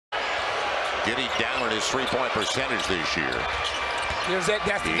getting down on his three-point percentage this year.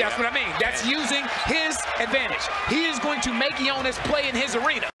 That's what I mean. That's using his advantage. He is going to make Jonas play in his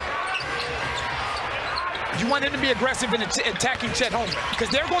arena. You want him to be aggressive in attacking Chet Holmgren because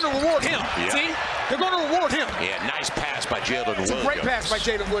they're going to reward him. Yeah. See? They're going to reward him. Yeah, nice pass by Jalen Williams. It's a great pass by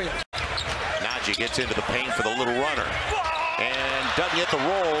Jalen Williams. Najee gets into the paint for the little runner. And doesn't get the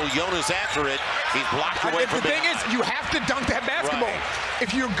roll. Jonas after it. He's blocked away from it. The thing is, you have to dunk that basketball. Right.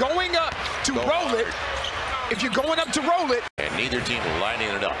 If you're going up to roll it, and neither team lining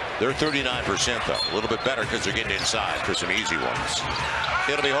it up. They're 39% though. A little bit better because they're getting inside for some easy ones.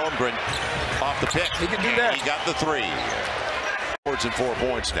 It'll be Holmgren off the pick. He can do that. He got the three. Boards and 4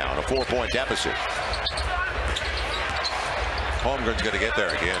 points now, and a 4-point deficit. Holmgren's going to get there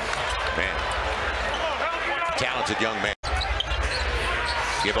again. Man. Talented young man.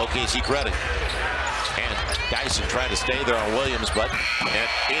 Give OKC credit. And Dyson trying to stay there on Williams, but it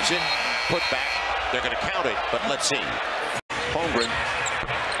isn't put back. They're going to count it, but let's see. Holmgren.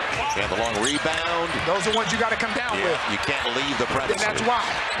 And the long rebound. Those are ones you got to come down with. You can't leave the premises. And that's why.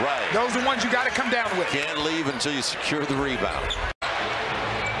 Right. Those are ones you got to come down with. Can't leave until you secure the rebound.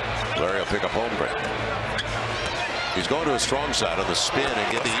 Larry will pick up Holmgren. He's going to a strong side on the spin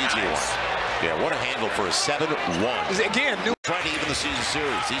and get the easy one. Yeah, what a handle for a 7-1. Again, trying to even the season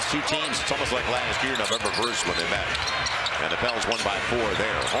series. These two teams, it's almost like last year, November 1st when they met. And the Pels won by 4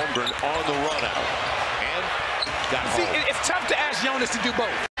 there. Holmgren on the run out. And got home. See, it's tough to ask Jonas to do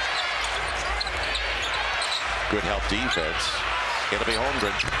both. Good help defense. It'll be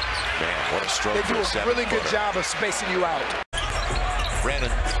Holmgren. Man, what a stroke. They do a really good job of spacing you out.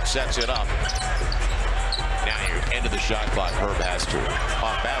 Brandon sets it up. Now you're into the shot clock. Herb has to.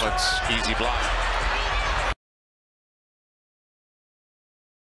 Off balance, easy block.